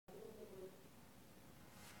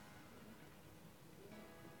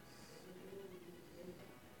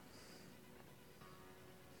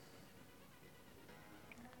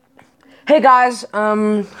Hey guys,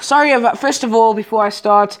 sorry about, first of all, before I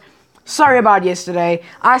start, sorry about yesterday.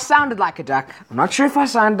 I sounded like a duck. I'm not sure if I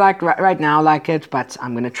sound like right now like it, but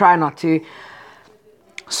I'm gonna try not to.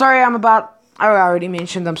 Sorry, I already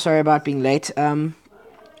mentioned I'm sorry about being late.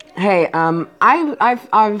 Hey,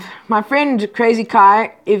 my friend Crazy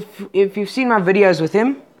Kai, if you've seen my videos with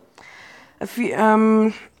him,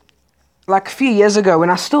 like a few years ago when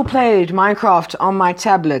I still played Minecraft on my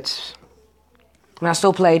tablet, when I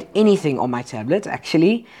still played anything on my tablet,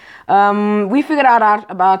 actually, we figured out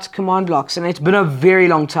about command blocks, and it's been a very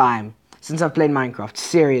long time since I've played Minecraft,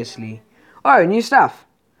 seriously. Oh, new stuff.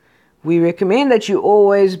 We recommend that you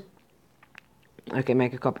always... Okay,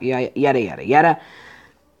 make a copy, yada, yada, yada.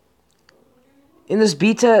 In this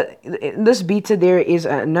beta, there is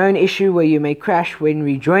a known issue where you may crash when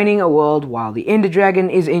rejoining a world while the Ender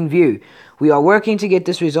Dragon is in view. We are working to get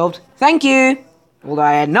this resolved. Thank you! Although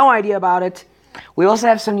I had no idea about it. We also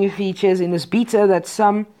have some new features in this beta, that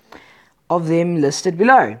some of them listed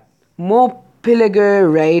below. More Pillager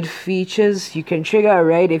raid features. You can trigger a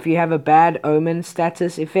raid if you have a bad omen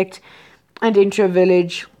status effect and enter a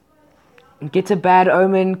village. Get a bad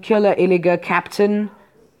omen, kill a Illiger captain.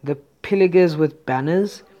 The Pillagers with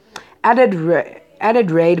banners. Added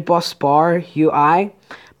raid boss bar UI,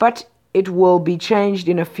 but it will be changed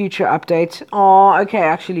in a future update. Oh, okay,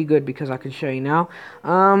 actually good, because I can show you now.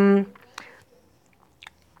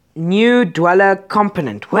 New dweller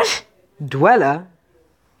component. What? Dweller?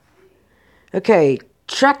 Okay,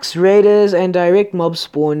 tracks raiders and direct mob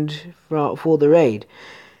spawned for the raid.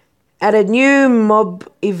 Added new mob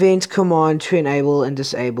event command to enable and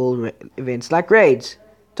disable events like raids.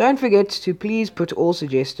 Don't forget to please put all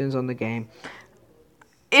suggestions on the game.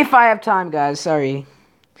 If I have time, guys, sorry.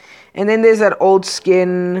 And then there's that old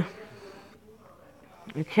skin.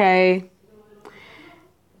 Okay,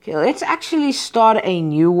 let's actually start a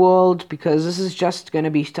new world, because this is just going to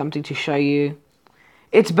be something to show you.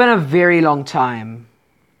 It's been a very long time.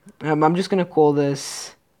 I'm just going to call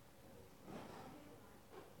this...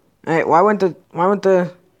 Hey, why won't the...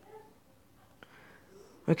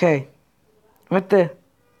 Okay. What the...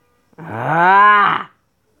 Ah!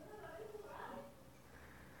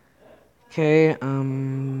 Okay,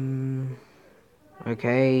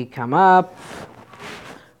 okay, come up.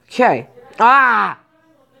 Okay. Ah!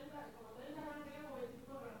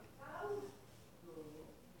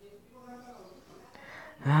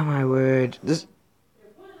 Oh my word. This...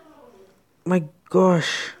 My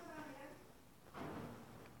gosh.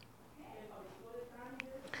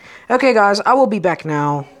 Okay, guys, I will be back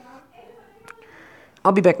now.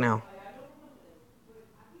 I'll be back now.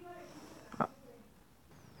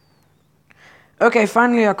 Okay,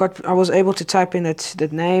 finally I was able to type in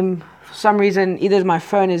that name. For some reason, either my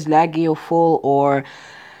phone is laggy or full, or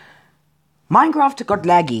Minecraft got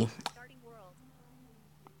laggy.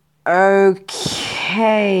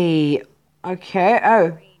 Okay. Okay.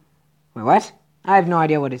 Oh. Wait, what? I have no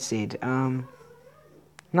idea what it said.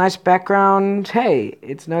 Nice background. Hey,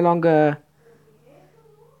 it's no longer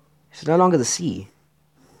the sea.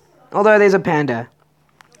 Although there's a panda.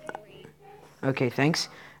 Okay, thanks.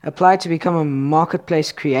 Apply to become a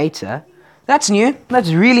marketplace creator. That's new.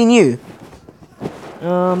 That's really new.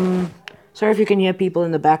 Sorry if you can hear people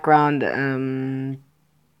in the background.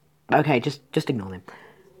 Okay, just ignore them.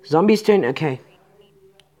 Zombies turn. Okay.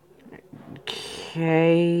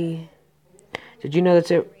 Okay. Did you know that's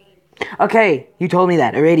it? Okay, you told me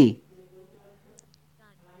that already.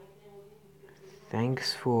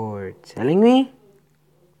 Thanks for telling me.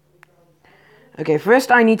 Okay,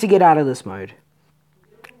 first I need to get out of this mode.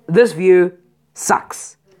 This view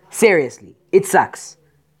sucks. Seriously, it sucks.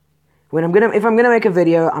 If I'm gonna make a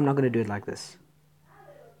video, I'm not gonna do it like this.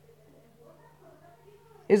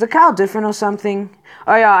 Is the cow different or something?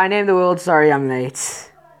 Oh yeah, I named the world. Sorry, I'm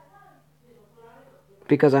late.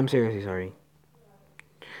 Because I'm seriously sorry.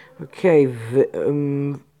 Okay,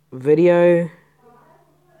 video.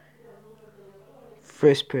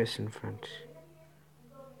 First person front.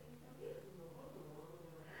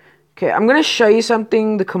 Okay, I'm gonna show you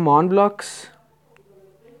something, the command blocks.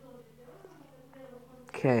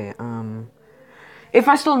 Okay, if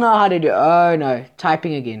I still know how to do... Oh no,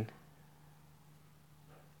 typing again.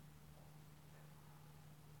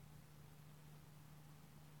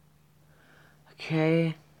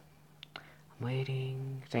 Okay, I'm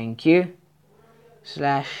waiting. Thank you.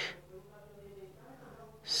 Slash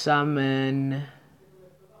summon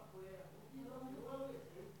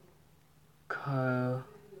command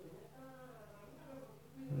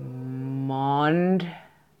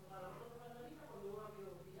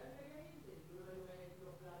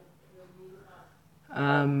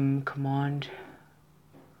command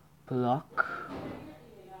block.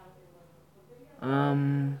 Syntax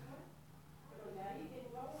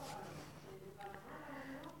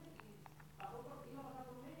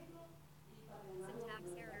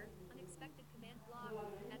error. Unexpected command block.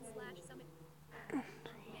 / summon.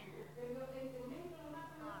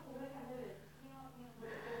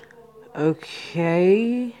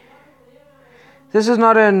 Okay. This is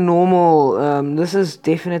not a normal, this is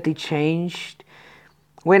definitely changed.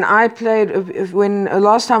 When I played,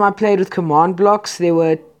 last time I played with command blocks, there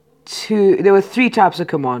were three types of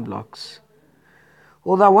command blocks.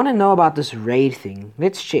 Although I want to know about this raid thing.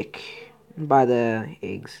 Let's check. By the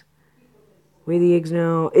eggs. Where are the eggs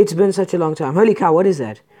now? It's been such a long time. Holy cow, what is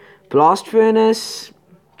that? Blast furnace,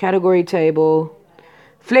 category table,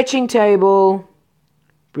 fletching table,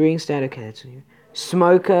 brewing stand, okay, that's new.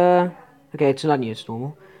 Smoker, okay, it's not new, it's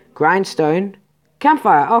normal. Grindstone,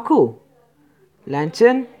 campfire, oh cool.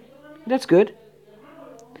 Lantern, that's good.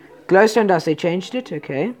 Glowstone dust, they changed it,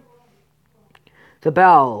 okay. The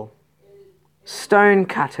bell, stone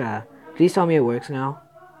cutter, please tell me it works now.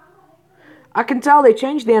 I can tell they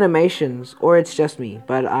changed the animations, or it's just me,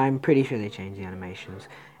 but I'm pretty sure they changed the animations.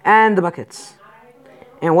 And the buckets.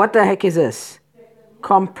 And what the heck is this?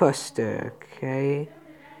 Composter, okay.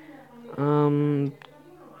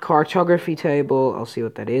 Cartography table, I'll see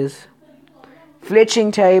what that is.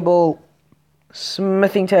 Fletching table,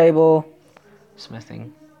 smithing table,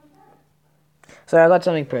 smithing. So I got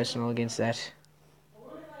something personal against that.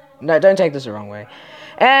 No, don't take this the wrong way.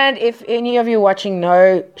 And if any of you watching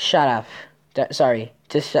know, shut up. Sorry,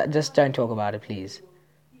 just don't talk about it, please.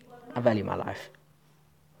 I value my life.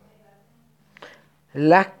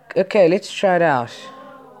 Okay, let's try it out.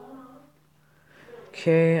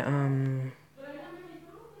 Okay,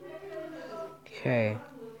 okay.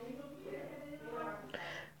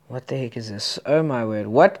 What the heck is this? Oh my word,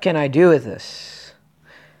 what can I do with this?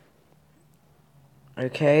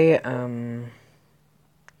 Okay,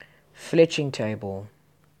 fletching table.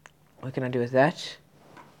 What can I do with that?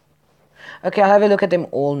 Okay, I'll have a look at them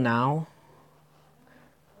all now.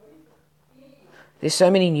 There's so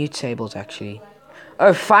many new tables, actually.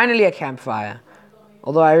 Oh, finally a campfire.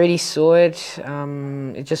 Although I already saw it,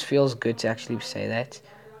 it just feels good to actually say that.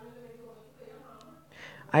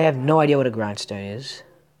 I have no idea what a grindstone is.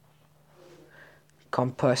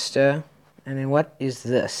 Composter. And then what is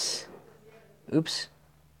this? Oops.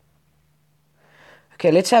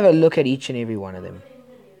 Okay, let's have a look at each and every one of them.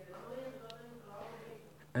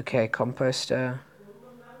 Okay, composter.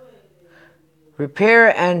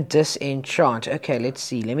 Repair and disenchant. Okay, let's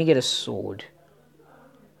see. Let me get a sword.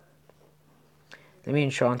 Let me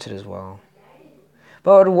enchant it as well.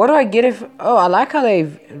 But what do I get if... Oh, I like how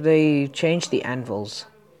they changed the anvils.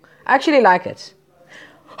 I actually like it.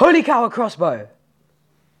 Holy cow, a crossbow.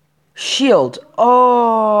 Shield.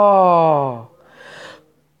 Oh.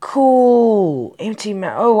 Cool. Empty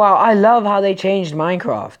map. Oh, wow. I love how they changed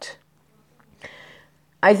Minecraft.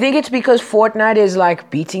 I think it's because Fortnite is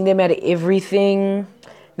like beating them at everything.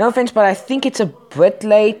 No offense, but I think it's a bit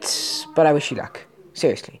late. But I wish you luck.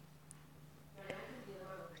 Seriously.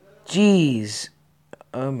 Jeez.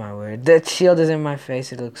 Oh my word. That shield is in my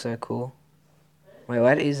face. It looks so cool. Wait,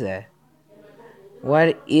 what is that?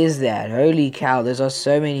 What is that? Holy cow, there are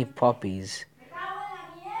so many poppies.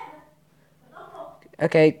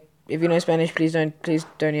 Okay, if you know Spanish, please don't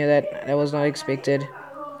hear that. That was not expected.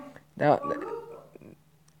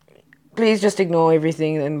 Please just ignore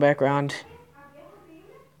everything in the background.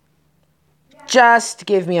 Just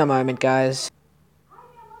give me a moment, guys.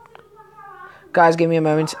 Guys, give me a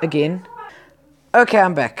moment again. Okay,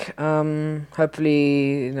 I'm back.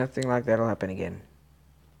 Hopefully nothing like that'll happen again.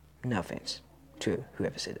 No offense to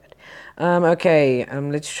whoever said that. Okay,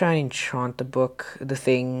 let's try and enchant the book, the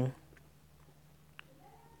thing.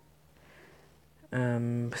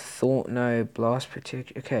 No, blast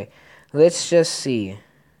protection. Okay, let's just see.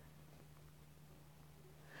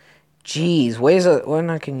 Jeez, where's the one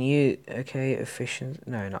I can use? Okay, efficient.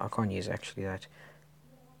 No, I can't use actually that.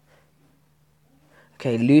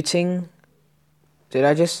 Okay, looting. Did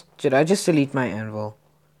I just delete my anvil?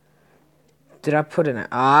 Did I put in it?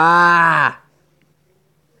 Ah!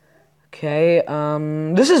 Okay,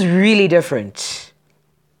 this is really different.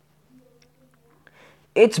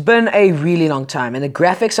 It's been a really long time, and the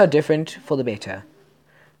graphics are different for the better.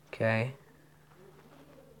 Okay.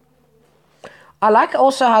 I like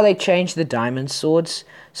also how they changed the diamond swords.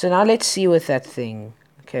 So now let's see with that thing.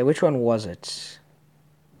 Okay, which one was it?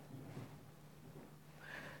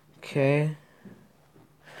 Okay.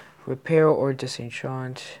 Repair or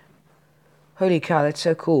disenchant. Holy cow, that's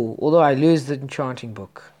so cool. Although I lose the enchanting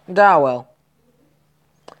book. Ah, well.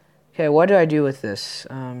 Okay, what do I do with this?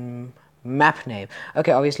 Map name.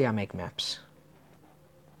 Okay, obviously I make maps.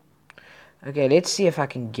 Okay, let's see if I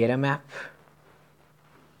can get a map.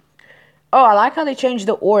 Oh, I like how they changed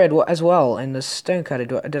the ore as well in the stone cutter.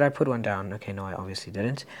 Did I put one down? Okay, no, I obviously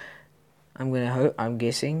didn't. I'm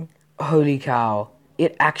guessing. Holy cow.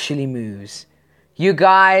 It actually moves. You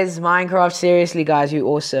guys, Minecraft, seriously guys, you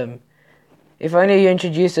awesome. If only you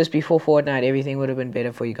introduced this before Fortnite, everything would have been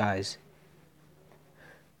better for you guys.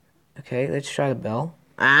 Okay, let's try the bell.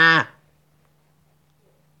 Ah!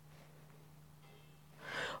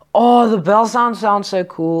 Oh, the bell sounds so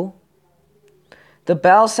cool. The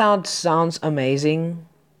bell sounds amazing.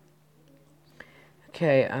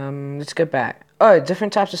 Okay, let's go back. Oh,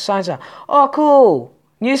 different types of signs are. Oh, cool!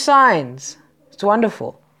 New signs! It's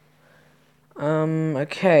wonderful.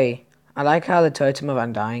 Okay. I like how the Totem of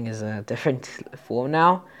Undying is a different form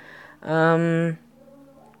now.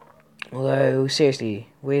 Although, seriously,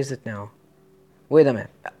 where's it now? Where the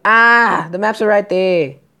map? Ah! The maps are right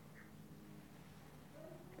there!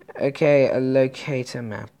 Okay, a locator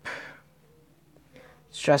map.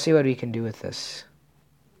 Let's try to see what we can do with this.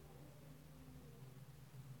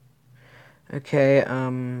 Okay,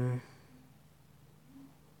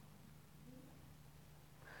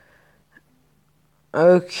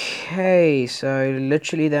 okay, so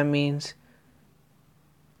literally that means...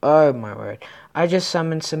 Oh my word. I just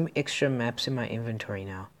summoned some extra maps in my inventory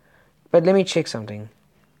now. But let me check something.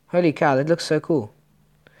 Holy cow, that looks so cool.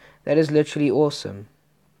 That is literally awesome.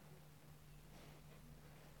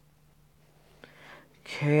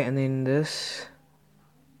 Okay, and then this.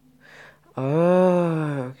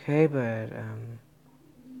 Oh, okay, but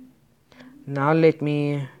now let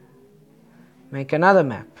me make another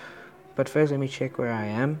map. But first let me check where I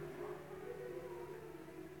am.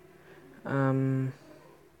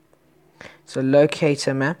 It's a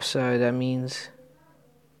locator map, so that means...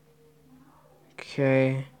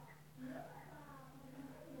 Okay.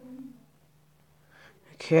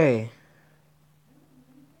 Okay.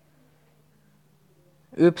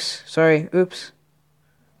 Oops, sorry, oops.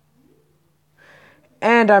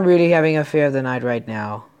 And I'm really having a fear of the night right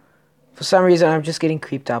now. For some reason, I'm just getting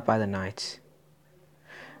creeped out by the night.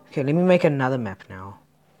 Okay, let me make another map now.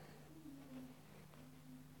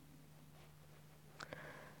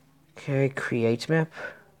 Okay, create map.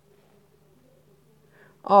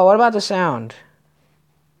 Oh, what about the sound?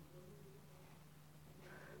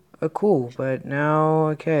 Oh, cool, but now,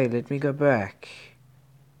 okay, let me go back.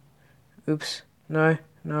 Oops, no,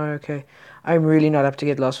 okay. I'm really not up to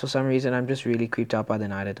get lost for some reason. I'm just really creeped out by the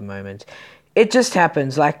night at the moment. It just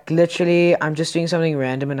happens, like, literally, I'm just doing something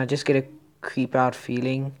random and I just get a creep out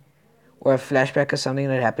feeling. Or a flashback of something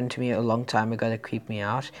that happened to me a long time ago that creeped me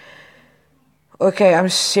out. Okay, I'm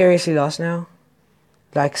seriously lost now.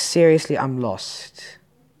 Like, seriously, I'm lost.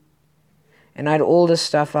 And I had all the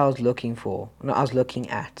stuff I was looking for. No, I was looking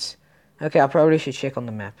at. Okay, I probably should check on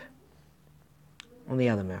the map. On the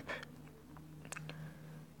other map.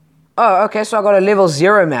 Oh, okay, so I got a level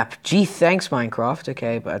 0 map. Gee, thanks, Minecraft.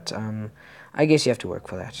 Okay, but, I guess you have to work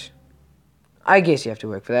for that.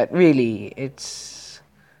 Really, it's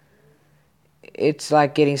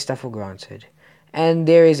like getting stuff for granted. And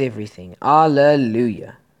there is everything.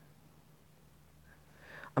 Hallelujah.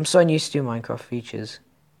 I'm so used to Minecraft features.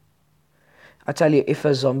 I tell you, if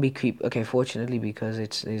a zombie creep... Okay, fortunately, because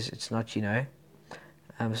it's not, you know,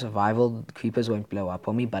 survival, creepers won't blow up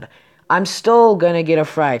on me, but I'm still gonna get a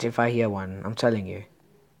fright if I hear one. I'm telling you.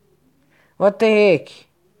 What the heck?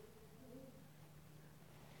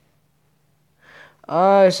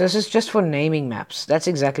 Oh, so this is just for naming maps. That's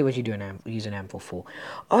exactly what you do use an Ample for.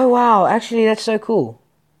 Oh, wow. Actually, that's so cool.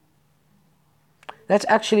 That's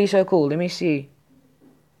actually so cool. Let me see.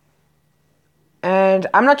 And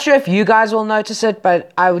I'm not sure if you guys will notice it,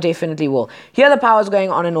 but I definitely will. Here the power's going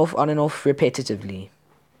on and off repetitively.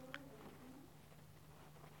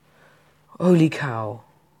 Holy cow.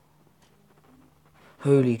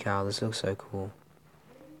 Holy cow, this looks so cool.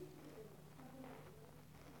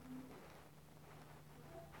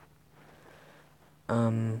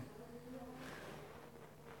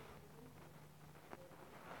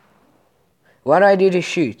 What do I do to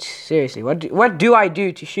shoot? Seriously, what do I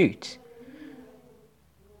do to shoot?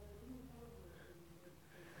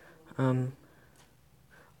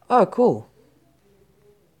 Oh, cool.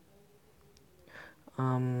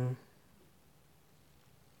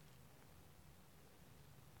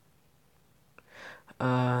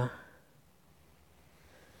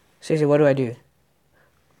 Seriously, what do I do?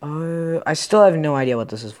 Oh, I still have no idea what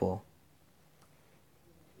this is for.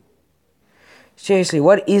 Seriously,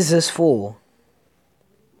 what is this for?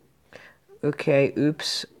 Okay,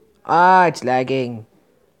 oops. Ah, it's lagging.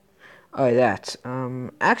 Oh, that.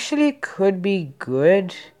 Actually could be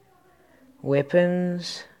good.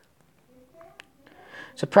 Weapons.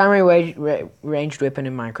 It's a primary ranged weapon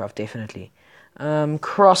in Minecraft, definitely.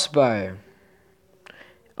 Crossbow.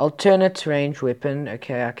 Alternate range weapon.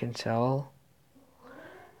 Okay, I can tell.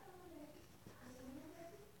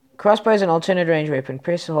 Crossbow is an alternate range weapon.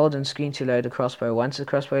 Press and hold on screen to load the crossbow. Once the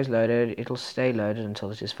crossbow is loaded, it'll stay loaded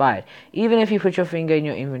until it is fired. Even if you put your finger in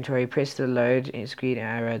your inventory, press the load screen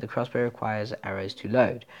arrow. The crossbow requires arrows to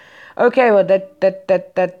load. Okay, well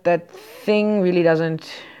that thing really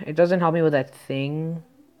doesn't. It doesn't help me with that thing.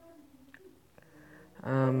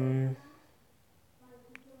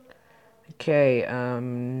 Okay.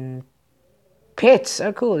 Pets.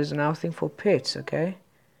 Oh, cool. There's another thing for pets. Okay.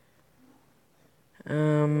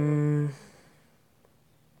 The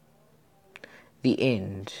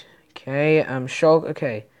end. Okay. Shulk.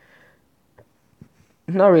 Okay.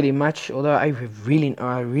 Not really much. Although I really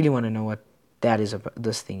want to know what that is about.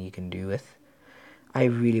 This thing you can do with. I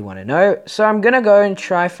really want to know. So I'm gonna go and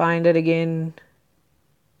try find it again.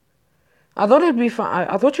 I thought it'd be fun.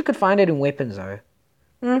 I thought you could find it in weapons though.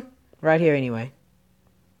 Right here anyway.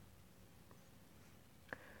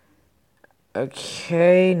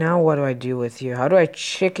 Okay, now what do I do with you? How do I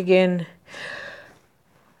check again?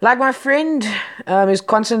 Like my friend is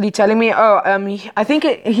constantly telling me, I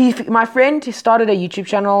think my friend started a YouTube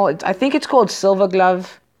channel. I think it's called Silver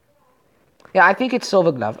Glove. Yeah, I think it's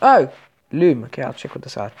Silver Glove. Oh, Loom. Okay, I'll check with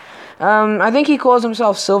this out. I think he calls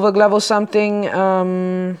himself Silver Glove or something.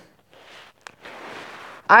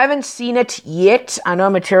 I haven't seen it yet. I know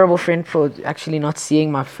I'm a terrible friend for actually not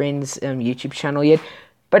seeing my friend's YouTube channel yet.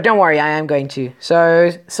 But don't worry, I am going to.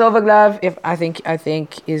 So, Silver Glove, if I think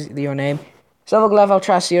is your name. Silver Glove, I'll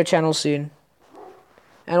try to see your channel soon.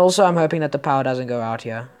 And also, I'm hoping that the power doesn't go out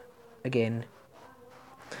here again.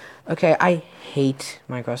 Okay, I hate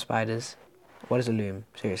Minecraft spiders. What is a loom?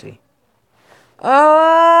 Seriously. Oh,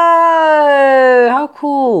 how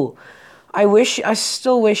cool. I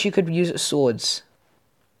still wish you could use swords.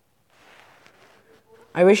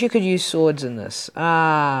 I wish you could use swords in this.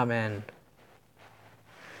 Ah, man.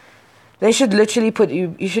 They should literally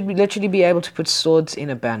you should literally be able to put swords in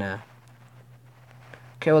a banner.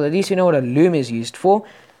 Okay, well at least we know what a loom is used for.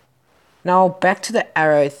 Now back to the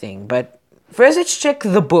arrow thing, but first let's check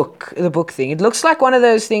the book thing. It looks like one of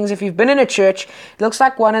those things, if you've been in a church, it looks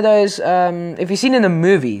like one of those, if you've seen in the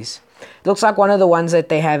movies, it looks like one of the ones that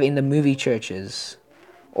they have in the movie churches.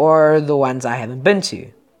 Or the ones I haven't been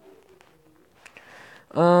to.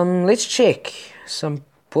 Let's check some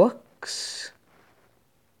books.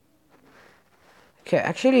 Okay,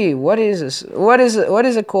 actually, what is this? What is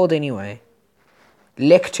it called anyway?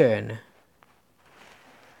 Lectern.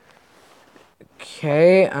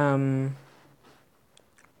 Okay,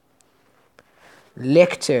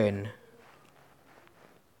 lectern.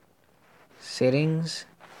 Settings.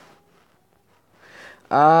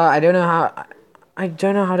 I don't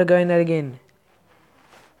know how to go in that again.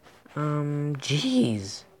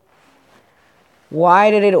 Jeez.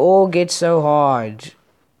 Why did it all get so hard?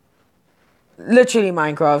 Literally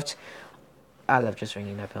Minecraft. I love just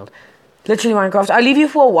ringing that bell. Literally Minecraft. I leave you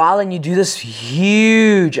for a while and you do this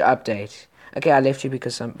huge update. Okay, I left you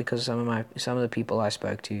because some of the people I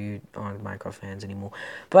spoke to aren't Minecraft fans anymore.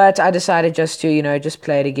 But I decided just to, just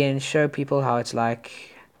play it again, show people how it's like.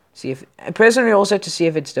 See if personally also to see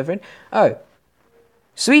if it's different. Oh.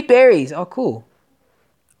 Sweet berries. Oh, cool.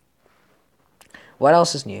 What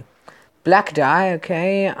else is new? Black dye,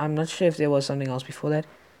 okay. I'm not sure if there was something else before that.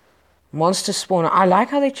 Monster spawner. I like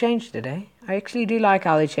how they changed it, eh? I actually do like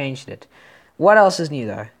how they changed it. What else is new,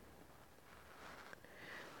 though?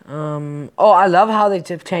 Oh, I love how they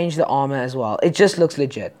changed the armor as well. It just looks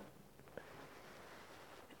legit.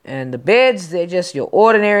 And the beds, they're just your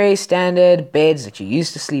ordinary, standard beds that you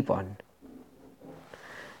used to sleep on.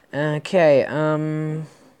 Okay,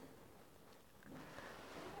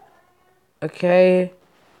 okay.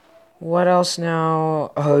 What else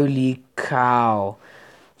now? Holy cow.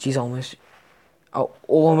 Jeez, I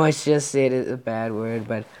almost just said it a bad word,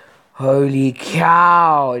 but holy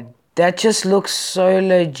cow. That just looks so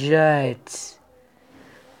legit.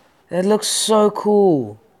 That looks so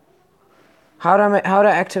cool. How to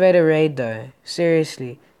activate a raid though?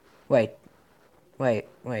 Seriously. Wait. I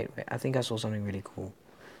think I saw something really cool.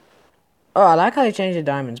 Oh, I like how they changed the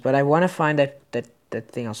diamonds, but I want to find that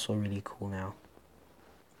thing I saw really cool now.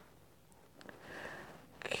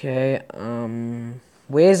 Okay,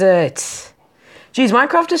 where's it? Jeez,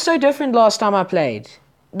 Minecraft is so different last time I played.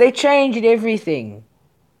 They changed everything.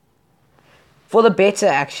 For the better,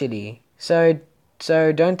 actually. So,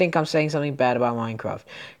 so don't think I'm saying something bad about Minecraft.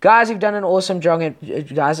 Guys, you've done an awesome job.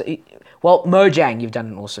 Guys, well, Mojang, you've done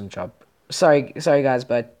an awesome job. Sorry, guys,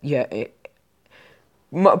 but yeah,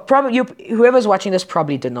 probably whoever's watching this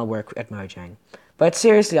probably did not work at Mojang. But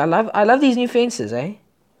seriously, I love these new fences, eh?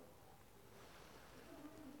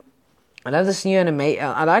 I love this new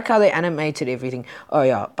I like how they animated everything. Oh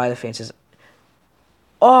yeah, by the fences.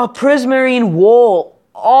 Oh, prismarine wall.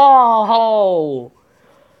 Oh,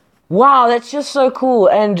 wow, that's just so cool.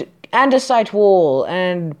 And andesite wall,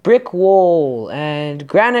 and brick wall, and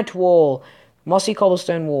granite wall, mossy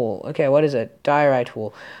cobblestone wall. Okay, what is it? Diorite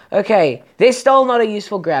wall. Okay, there's still not a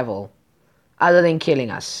useful gravel, other than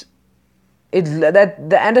killing us. That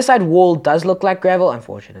the andesite wall does look like gravel.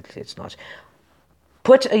 Unfortunately, it's not.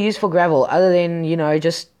 Put a useful gravel, other than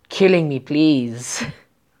just killing me, please.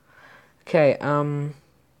 Okay,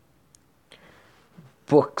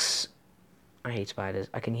 books. I hate spiders.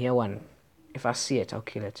 I can hear one. If I see it, I'll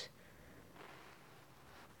kill it.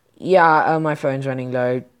 Yeah, my phone's running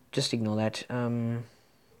low. Just ignore that.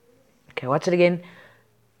 Okay, what's it again?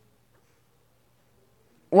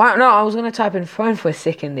 Wow, no, I was gonna type in phone for a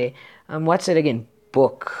second there. What's it again?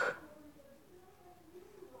 Book.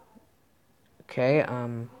 Okay,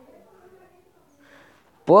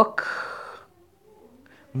 book.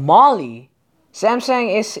 Molly.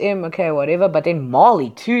 Samsung SM, okay, whatever, but then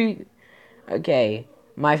Molly too. Okay,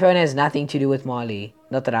 my phone has nothing to do with Molly.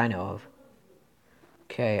 Not that I know of.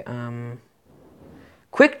 Okay,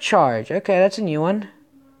 quick charge. Okay, that's a new one.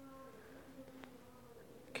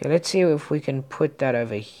 Okay, let's see if we can put that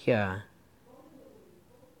over here.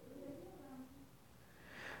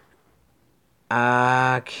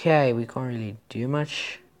 Okay, we can't really do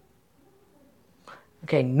much.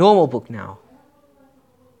 Okay, normal book now.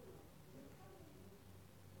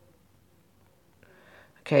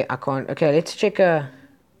 Okay, I can't. Okay, let's check a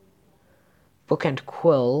book and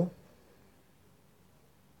quill.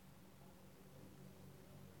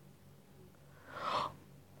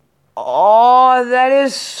 Oh, that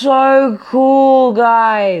is so cool,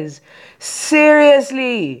 guys.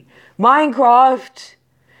 Seriously, Minecraft.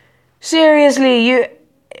 Seriously,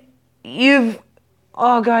 you've.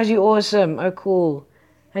 Oh, guys, you're awesome. Oh, cool.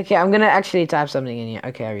 Okay, I'm gonna actually type something in here.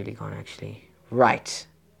 Okay, I really can't actually. Right.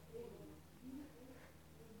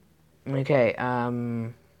 Okay,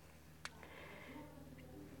 man.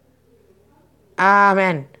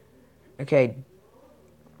 Okay.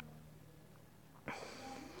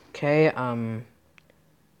 Okay,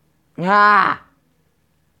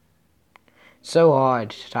 so hard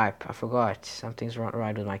to type. I forgot. Something's not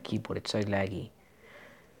right with my keyboard. It's so laggy.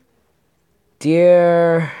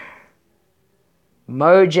 Dear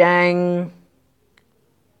Mojang.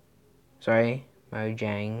 Sorry,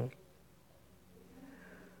 Mojang.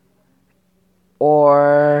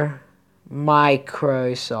 Or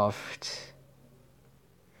Microsoft.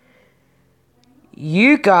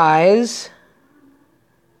 You guys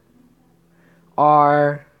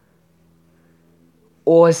are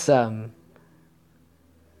awesome.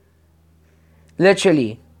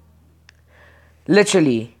 Literally.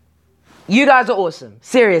 You guys are awesome.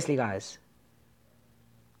 Seriously, guys.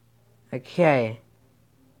 Okay.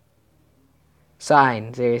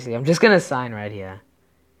 Sign. Seriously. I'm just gonna sign right here.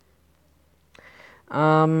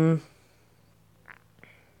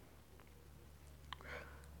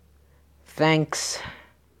 Thanks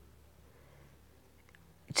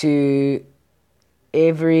to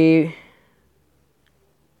everyone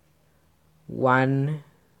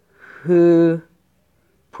who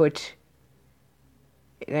put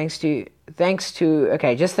thanks to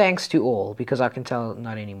okay, just thanks to all, because I can tell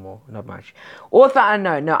not anymore, not much. Author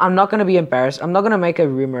unknown. No, I'm not gonna be embarrassed. I'm not gonna make a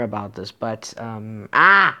rumor about this, but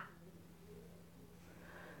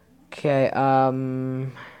okay,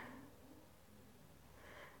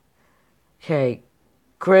 okay,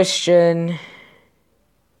 Christian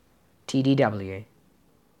TDW.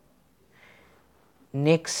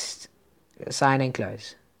 Next, sign and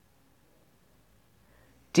close.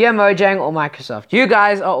 Dear Mojang or Microsoft, you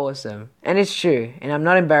guys are awesome. And it's true, and I'm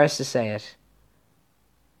not embarrassed to say it.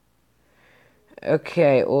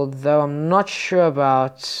 Okay, although I'm not sure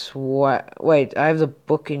about what... Wait, I have the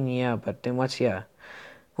book in here, but then what's here?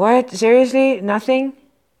 What? Seriously? Nothing?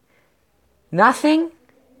 Nothing?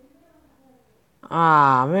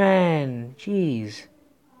 Ah, man. Jeez.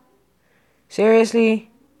 Seriously?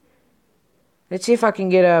 Let's see if I can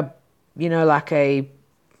get a, like a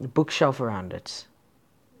bookshelf around it.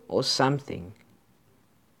 Or something.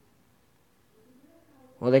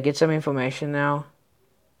 Will they get some information now?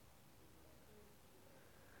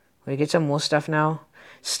 Will they get some more stuff now?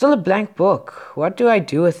 Still a blank book. What do I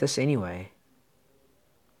do with this anyway?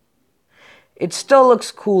 It still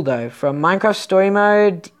looks cool though. From Minecraft Story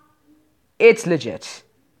Mode, it's legit.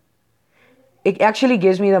 It actually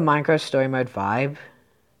gives me the Minecraft Story Mode vibe,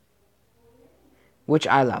 which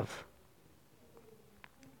I love.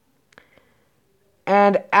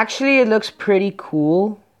 And actually it looks pretty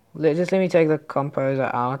cool. Just let me take the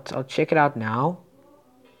composer out. I'll check it out now.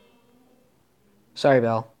 Sorry,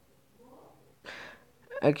 Belle.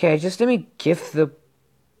 Okay, just let me give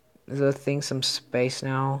the thing some space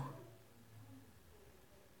now.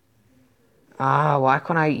 Why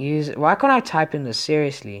can't I type in this?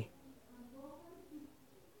 Seriously.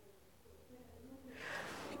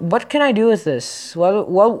 What can I do with this? What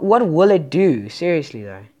will it do? Seriously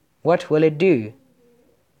though. What will it do?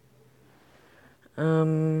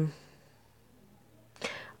 I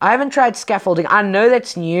haven't tried scaffolding. I know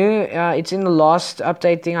that's new. It's in the last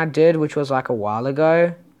update thing I did, which was like a while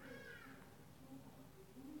ago.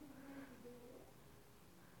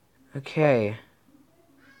 Okay.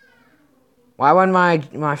 Why won't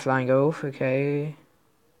my flying go off? Okay.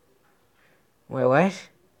 Wait, what?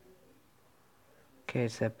 Okay,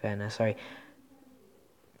 it's that banner. Sorry.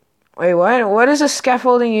 Wait, what? What is the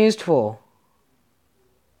scaffolding used for?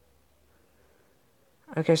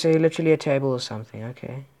 Okay, so literally a table or something.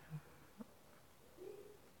 Okay.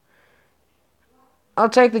 I'll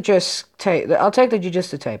take the just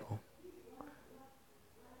a table.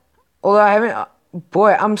 Although I haven't.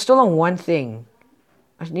 Boy, I'm still on one thing.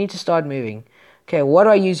 I need to start moving. Okay, what do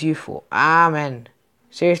I use you for? Man.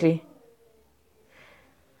 Seriously?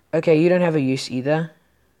 Okay, you don't have a use either.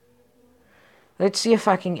 Let's see if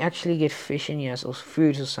I can actually get fish in here or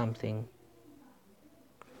food or something.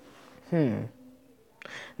 No,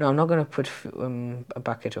 I'm not going to put a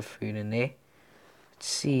bucket of food in there. Let's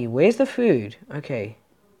see. Where's the food? Okay.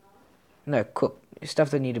 No, cook.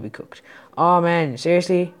 Stuff that need to be cooked. Oh, man.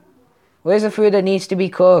 Seriously? Where's the food that needs to be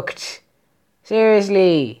cooked?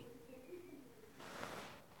 Seriously?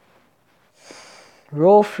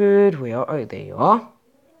 Raw food. Oh, there you are.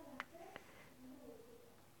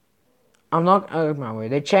 I'm not. Oh my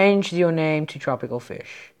word! They changed your name to Tropical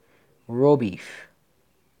Fish. Raw beef.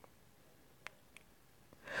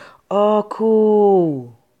 Oh,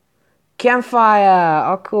 cool. Campfire.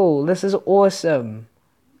 Oh, cool. This is awesome.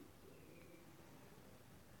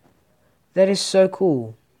 That is so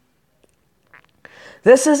cool.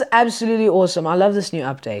 This is absolutely awesome. I love this new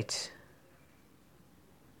update.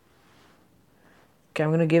 Okay, I'm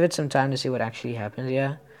going to give it some time to see what actually happens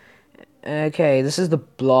here. Okay, this is the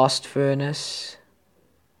blast furnace.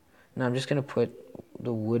 Now I'm just going to put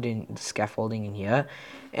the wood in, the scaffolding in here.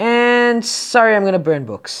 And sorry, I'm going to burn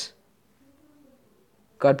books.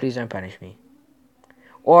 God, please don't punish me.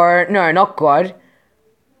 Or, no, not God.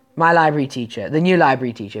 My library teacher. The new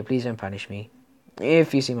library teacher. Please don't punish me.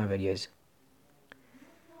 If you see my videos.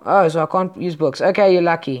 Oh, so I can't use books. Okay, you're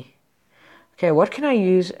lucky. Okay, what can I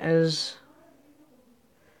use as...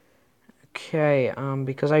 Okay,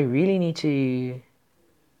 because I really need to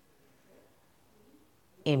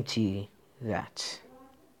empty that.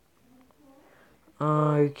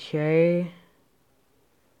 Okay.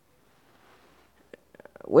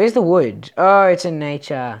 Where's the wood? Oh, it's in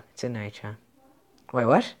nature. It's in nature. Wait,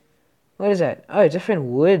 what? What is that? Oh, different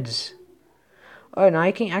woods. Oh, now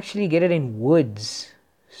you can actually get it in woods.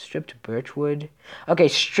 Stripped birchwood. Okay,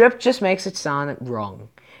 stripped just makes it sound wrong.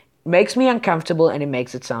 It makes me uncomfortable and it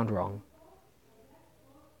makes it sound wrong.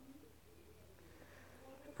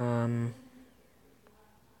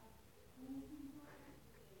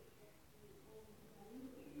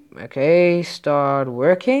 Okay, start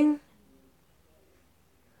working.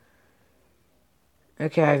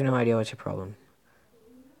 Okay, I have no idea what's your problem.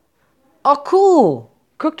 Oh, cool!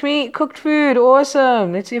 Cooked meat, cooked food,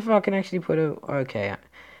 awesome! Let's see if I can actually put a... Okay.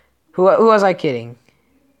 Who was I kidding?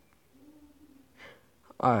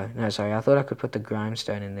 Oh, no, sorry. I thought I could put the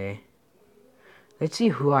grindstone in there. Let's see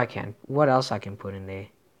who I can... What else I can put in there.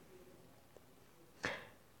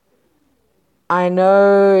 I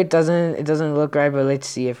know it doesn't look right, but let's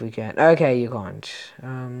see if we can. Okay, you can't.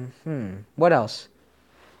 What else?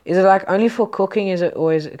 Is it like only for cooking? Is it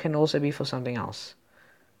always? It can also be for something else.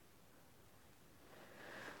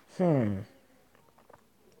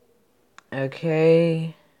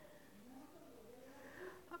 Okay.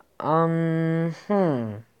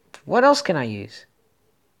 What else can I use?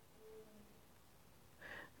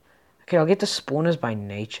 Okay, I'll get the spawners by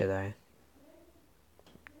nature though.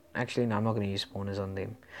 Actually, no, I'm not going to use spawners on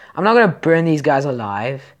them. I'm not going to burn these guys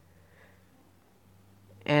alive.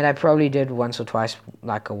 And I probably did once or twice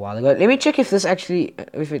like a while ago. Let me check if it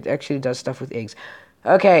actually does stuff with eggs.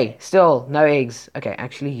 Okay, still no eggs. Okay,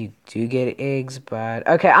 actually you do get eggs, but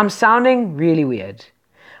okay, I'm sounding really weird.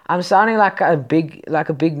 I'm sounding like a big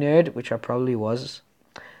nerd, which I probably was.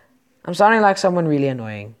 I'm sounding like someone really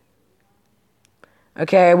annoying.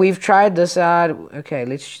 Okay, we've tried this out. Okay,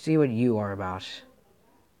 let's see what you are about.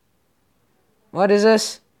 What is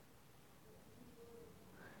this?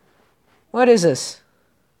 What is this?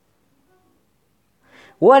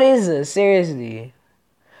 What is this? Seriously.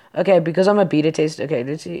 Okay, because I'm a beta tester. Okay,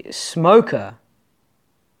 let's see. Smoker.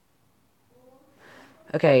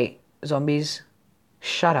 Okay, zombies,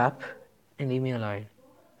 shut up and leave me alone.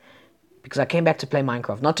 Because I came back to play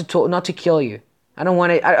Minecraft, not to kill you. I don't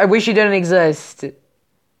want it. I wish you didn't exist.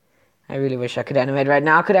 I really wish I could animate right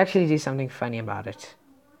now. I could actually do something funny about it.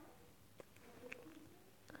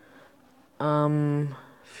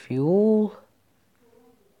 Fuel.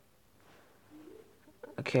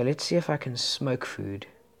 Okay, let's see if I can smoke food.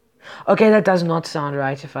 Okay, that does not sound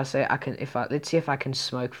right if I say I can, let's see if I can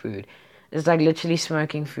smoke food. It's like literally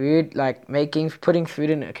smoking food, like putting food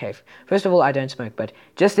in, okay, first of all, I don't smoke, but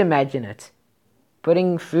just imagine it.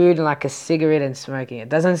 Putting food in like a cigarette and smoking it.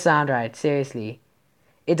 Doesn't sound right, seriously.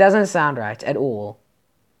 It doesn't sound right at all.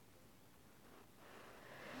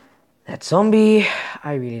 That zombie,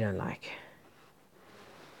 I really don't like.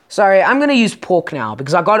 Sorry, I'm gonna use pork now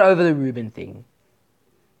because I got over the Reuben thing.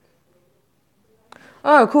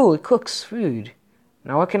 Oh, cool, it cooks food.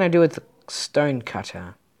 Now what can I do with the stone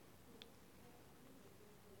cutter?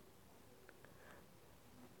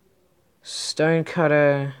 Stone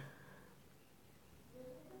cutter.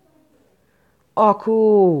 Oh,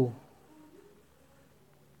 cool.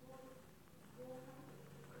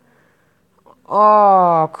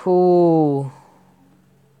 Oh, cool.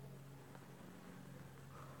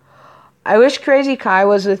 I wish Crazy Kai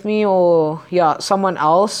was with me, or yeah, someone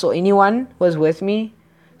else or anyone was with me,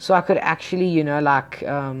 so I could actually, you know, like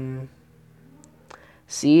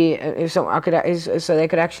see if so they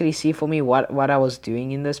could actually see for me what I was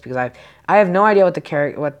doing in this, because I have no idea what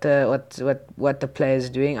the player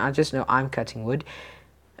is doing. I just know I'm cutting wood.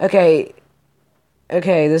 Okay,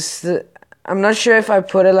 I'm not sure if I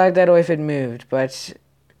put it like that or if it moved, but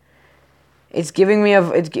it's giving me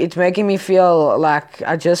it's making me feel like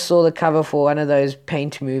I just saw the cover for one of those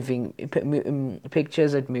paint moving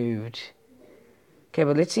pictures that moved. Okay,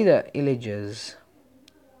 but let's see the images.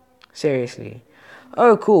 Seriously.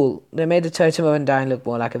 Oh, cool. They made the Totem of Undying look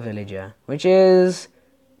more like a villager, which is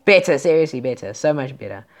better. Seriously, better. So much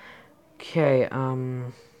better. Okay,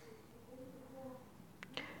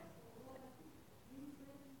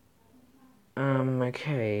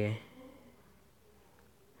 okay.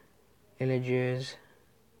 Villagers.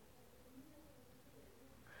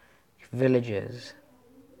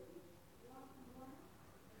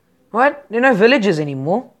 What? There are no villagers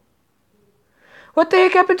anymore? What the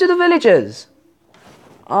heck happened to the villagers?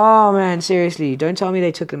 Oh man, seriously, don't tell me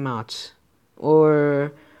they took them out.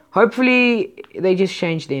 Or hopefully they just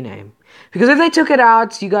changed their name. Because if they took it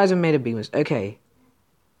out, you guys have made a big mistake. Okay.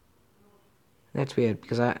 That's weird,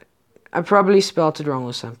 because I probably spelled it wrong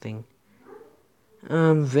or something.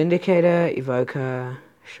 Vindicator, Evoker,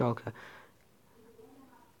 Shulker.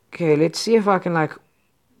 Okay, let's see if I can like...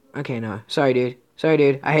 Okay, no. Sorry, dude.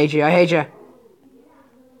 I hate you.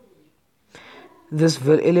 This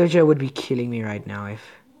villager would be killing me right now if...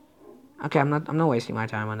 Okay, I'm not wasting my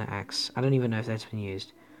time on the axe. I don't even know if that's been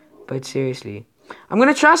used. But seriously. I'm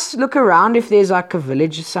gonna look around if there's like a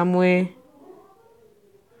village somewhere.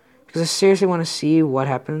 Because I seriously want to see what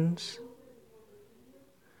happens.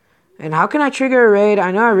 And how can I trigger a raid?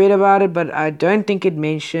 I know I read about it, but I don't think it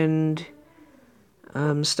mentioned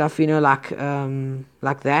stuff, you know, like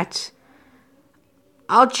that.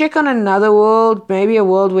 I'll check on another world, maybe a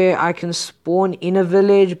world where I can spawn in a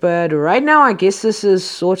village, but right now I guess this is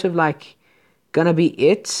sort of like gonna be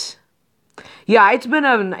it. Yeah, it's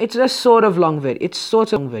a sort of long video. It's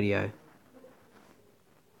sort of long video.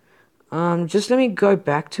 Just let me go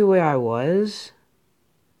back to where I was.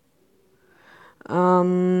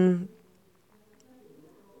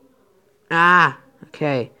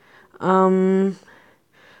 Okay.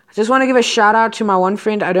 I just want to give a shout out to my one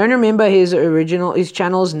friend. I don't remember his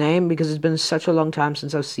channel's name because it's been such a long time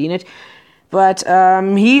since I've seen it. But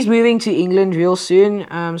he's moving to England real soon.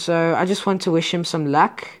 So I just want to wish him some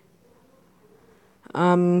luck.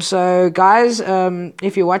 So guys,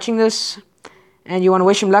 if you're watching this and you want to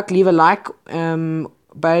wish him luck, leave a like.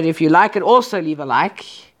 But if you like it, also leave a like.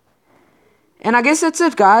 And I guess that's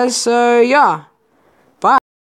it, guys. So yeah.